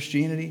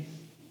Christianity.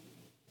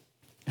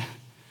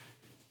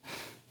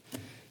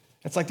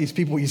 That's like these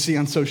people you see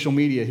on social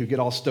media who get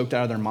all stoked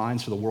out of their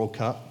minds for the World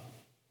Cup.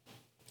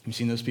 You've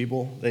seen those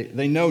people?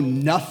 They know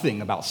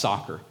nothing about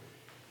soccer.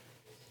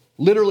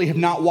 Literally have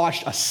not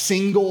watched a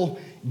single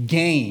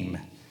game.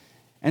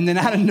 And then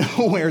out of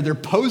nowhere, they're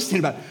posting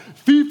about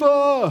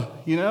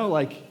FIFA,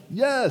 like,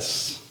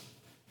 yes.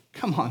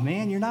 Come on,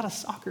 man, you're not a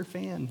soccer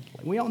fan.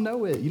 We all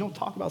know it. You don't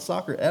talk about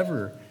soccer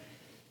ever.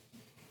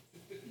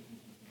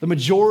 The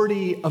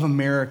majority of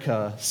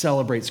America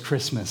celebrates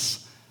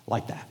Christmas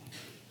like that.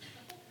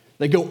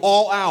 They go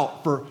all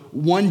out for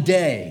one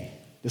day,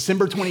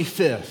 December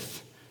 25th.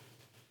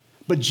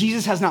 But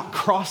Jesus has not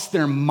crossed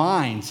their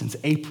mind since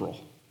April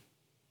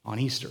on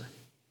Easter,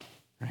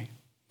 right?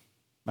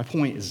 My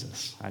point is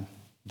this. I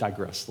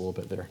digressed a little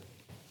bit there.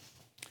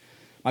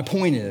 My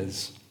point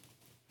is,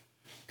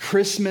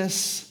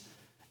 Christmas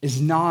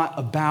is not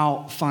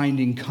about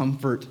finding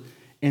comfort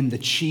in the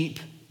cheap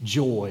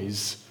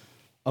joys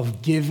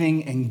of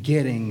giving and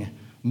getting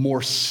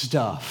more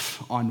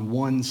stuff on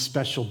one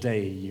special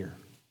day a year.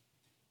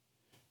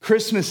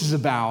 Christmas is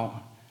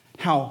about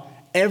how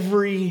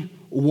every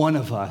one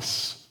of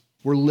us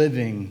were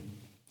living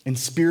in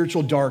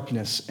spiritual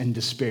darkness and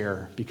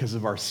despair because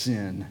of our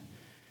sin.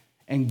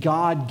 And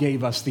God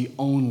gave us the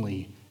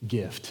only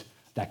gift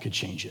that could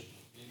change it.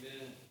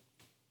 Amen.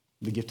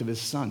 The gift of his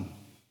Son,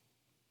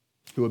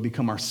 who would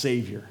become our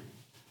Savior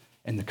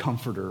and the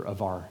comforter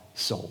of our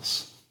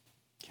souls.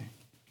 Okay.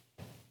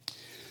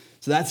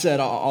 So that said,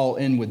 I'll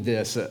end with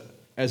this.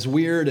 As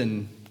weird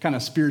and kind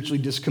of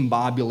spiritually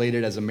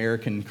discombobulated as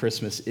American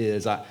Christmas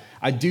is,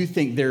 I do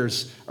think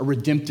there's a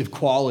redemptive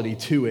quality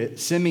to it.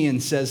 Simeon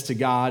says to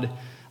God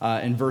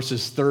in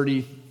verses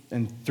 30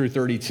 and through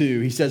 32,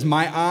 he says,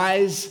 "My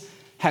eyes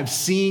have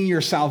seen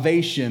your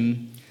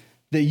salvation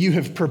that you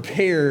have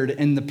prepared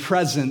in the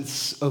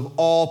presence of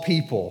all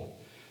people,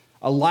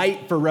 a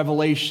light for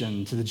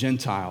revelation to the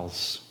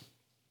Gentiles."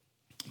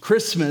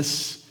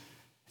 Christmas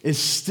is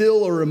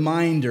still a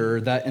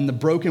reminder that in the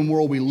broken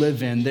world we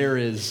live in, there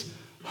is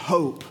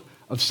hope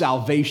of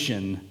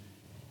salvation,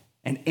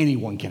 and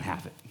anyone can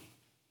have it.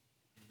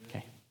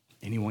 Okay,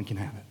 anyone can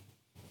have it.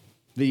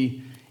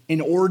 The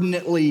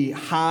inordinately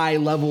high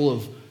level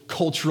of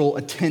cultural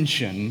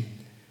attention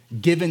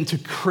given to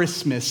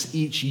Christmas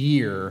each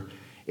year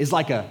is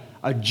like a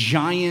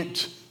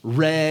giant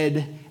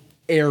red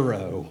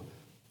arrow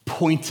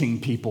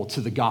pointing people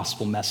to the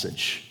gospel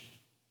message.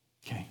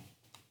 Okay.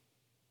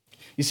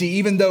 You see,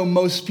 even though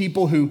most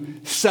people who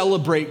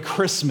celebrate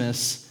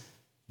Christmas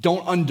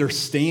don't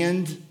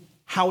understand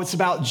how it's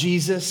about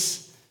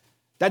Jesus,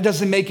 that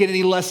doesn't make it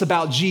any less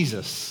about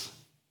Jesus.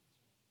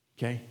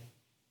 Okay?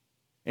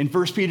 In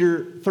 1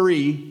 Peter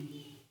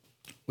 3,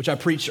 which I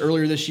preached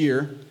earlier this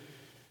year,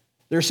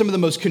 there are some of the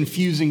most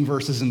confusing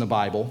verses in the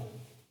Bible,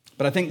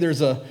 but I think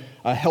there's a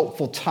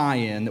helpful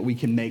tie-in that we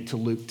can make to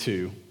Luke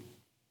 2.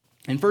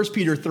 In 1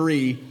 Peter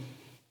 3,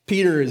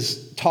 Peter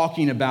is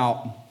talking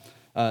about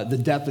the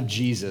death of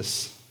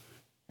Jesus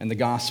and the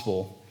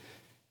gospel.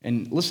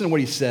 And listen to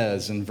what he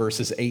says in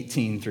verses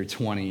 18 through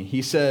 20.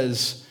 He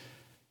says,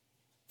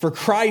 "For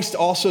Christ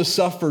also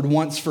suffered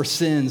once for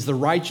sins, the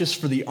righteous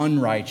for the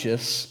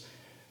unrighteous,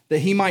 that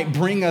he might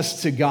bring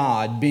us to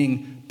God,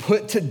 being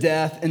put to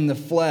death in the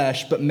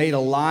flesh, but made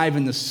alive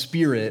in the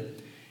spirit,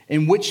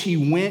 in which he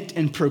went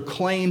and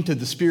proclaimed to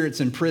the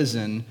spirits in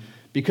prison,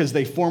 because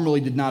they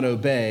formerly did not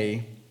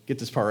obey." Get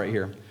this part right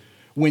here.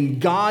 "When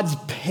God's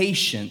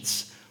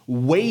patience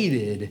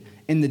waited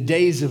in the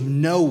days of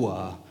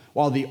Noah,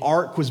 while the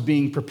ark was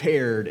being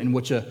prepared, in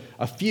which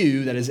a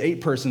few, that is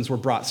 8 persons, were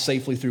brought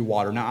safely through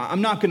water. Now,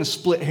 I'm not going to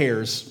split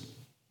hairs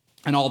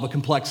and all the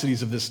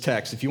complexities of this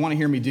text. If you want to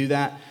hear me do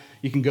that,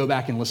 you can go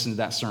back and listen to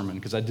that sermon,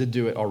 because I did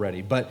do it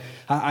already. But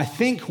I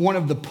think one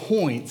of the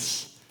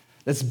points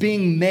that's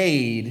being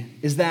made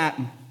is that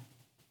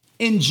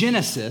in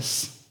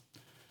Genesis,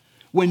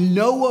 when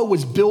Noah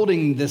was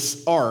building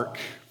this ark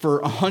for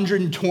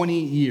 120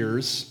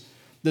 years,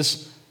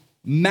 this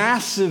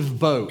massive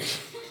boat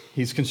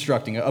he's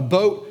constructing, a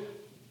boat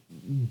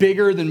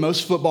bigger than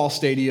most football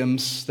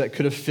stadiums that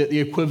could have fit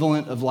the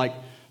equivalent of like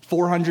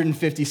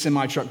 450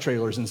 semi-truck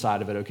trailers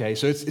inside of it, okay?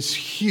 So it's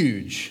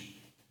huge.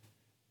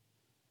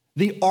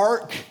 The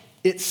ark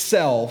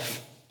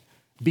itself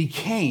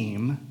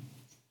became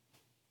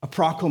a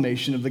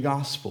proclamation of the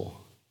gospel,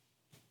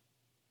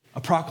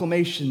 a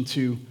proclamation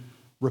to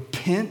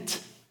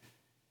repent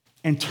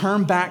and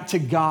turn back to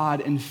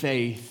God in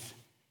faith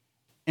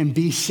and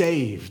be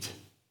saved,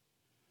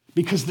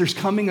 because there's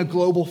coming a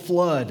global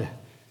flood,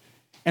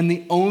 and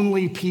the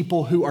only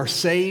people who are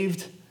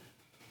saved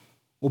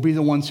will be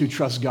the ones who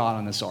trust God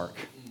on this ark.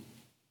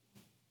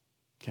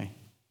 Okay,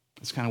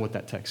 that's kind of what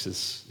that text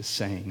is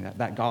saying.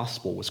 That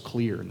gospel was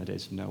clear in the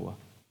days of Noah.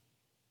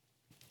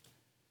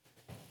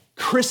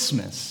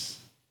 Christmas,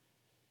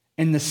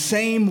 in the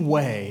same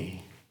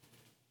way,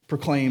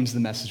 proclaims the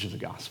message of the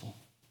gospel.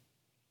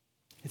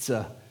 It's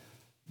a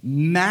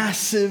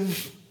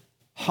massive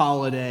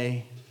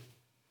holiday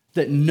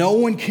that no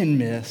one can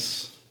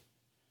miss,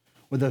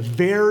 with a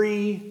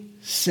very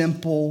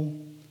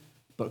simple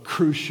but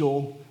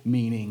crucial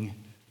meaning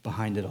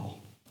behind it all.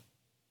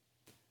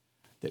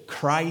 That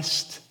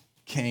Christ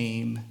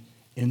came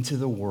into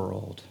the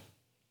world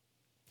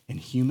in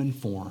human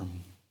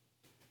form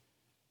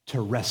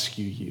to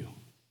rescue you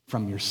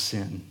from your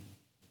sin.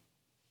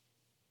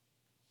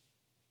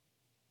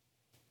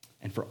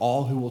 And for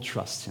all who will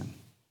trust him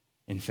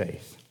in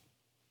faith,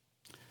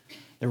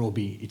 there will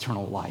be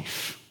eternal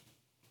life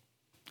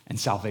and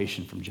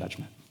salvation from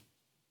judgment.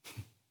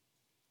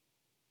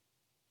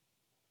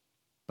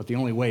 But the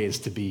only way is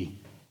to be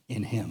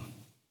in him,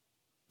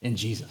 in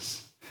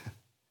Jesus.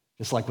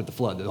 Just like with the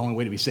flood, the only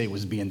way to be saved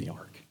was to be in the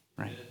ark,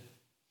 right?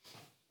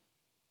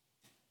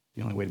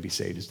 The only way to be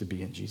saved is to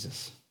be in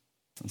Jesus.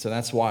 And so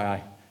that's why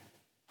I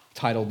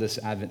titled this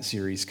Advent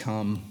series,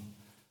 Come,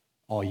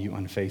 All You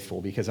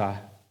Unfaithful, because I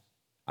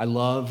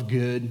love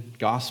good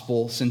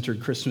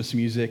gospel-centered Christmas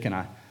music, and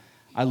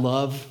I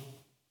love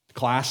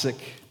classic,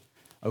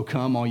 O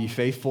Come, All You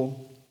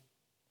Faithful.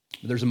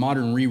 But there's a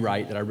modern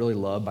rewrite that I really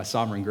love by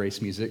Sovereign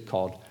Grace Music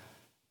called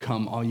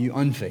Come, All You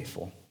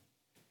Unfaithful.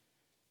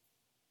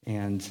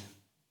 And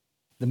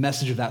the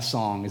message of that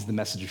song is the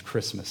message of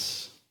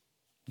Christmas.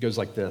 It goes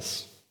like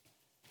this.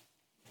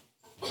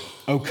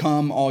 O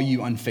come, all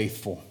you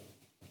unfaithful.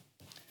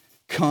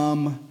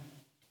 Come,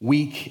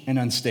 weak and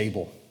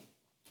unstable.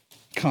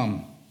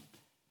 Come,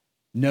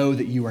 know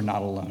that you are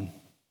not alone.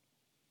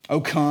 O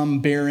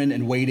come, barren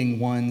and waiting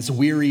ones,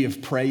 weary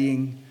of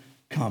praying.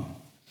 Come,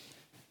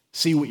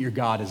 see what your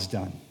God has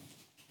done.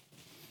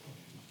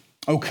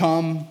 O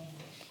come,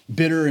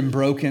 bitter and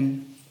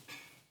broken.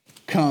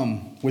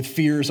 Come, with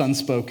fears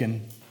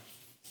unspoken.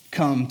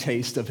 Come,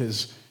 taste of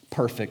his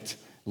perfect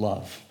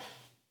love.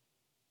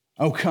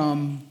 O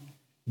come,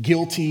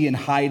 guilty and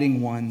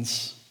hiding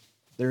ones.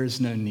 There is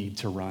no need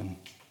to run.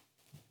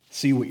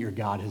 See what your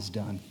God has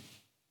done.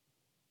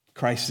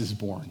 Christ is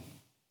born.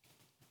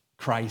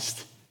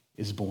 Christ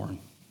is born.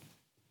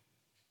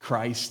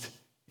 Christ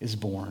is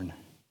born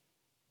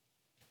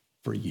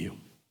for you.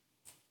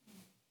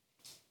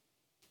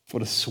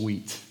 What a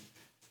sweet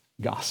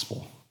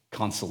gospel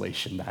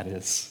consolation that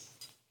is.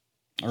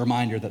 A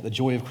reminder that the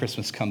joy of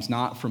Christmas comes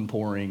not from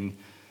pouring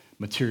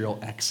material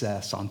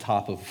excess on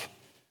top of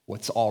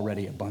what's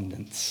already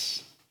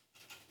abundance,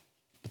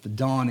 but the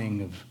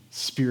dawning of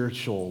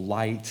spiritual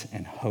light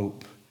and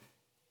hope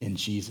in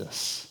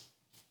Jesus,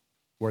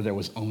 where there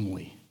was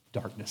only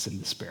darkness and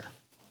despair.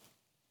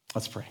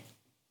 Let's pray.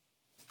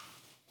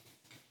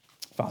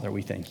 Father,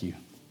 we thank you.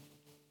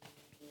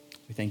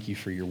 We thank you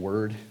for your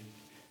word.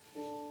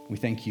 We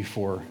thank you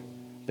for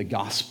the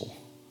gospel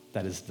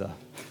that is the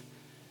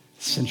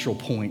central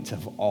point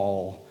of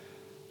all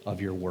of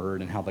your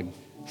word, and how the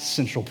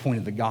central point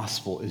of the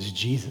gospel is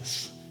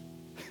Jesus,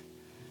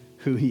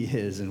 who he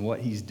is and what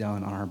he's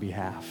done on our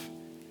behalf.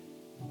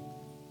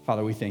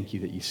 Father, we thank you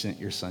that you sent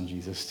your son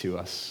Jesus to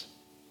us,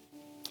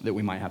 that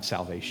we might have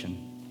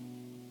salvation.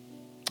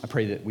 I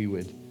pray that we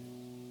would,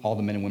 all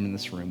the men and women in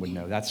this room would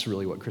know that's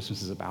really what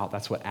Christmas is about.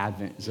 That's what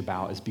Advent is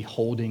about, is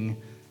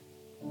beholding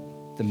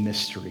the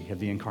mystery of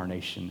the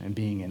incarnation and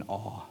being in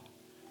awe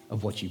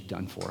of what you've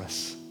done for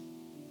us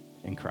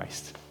in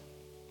Christ.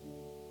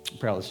 I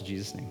pray all this in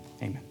Jesus' name.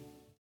 Amen.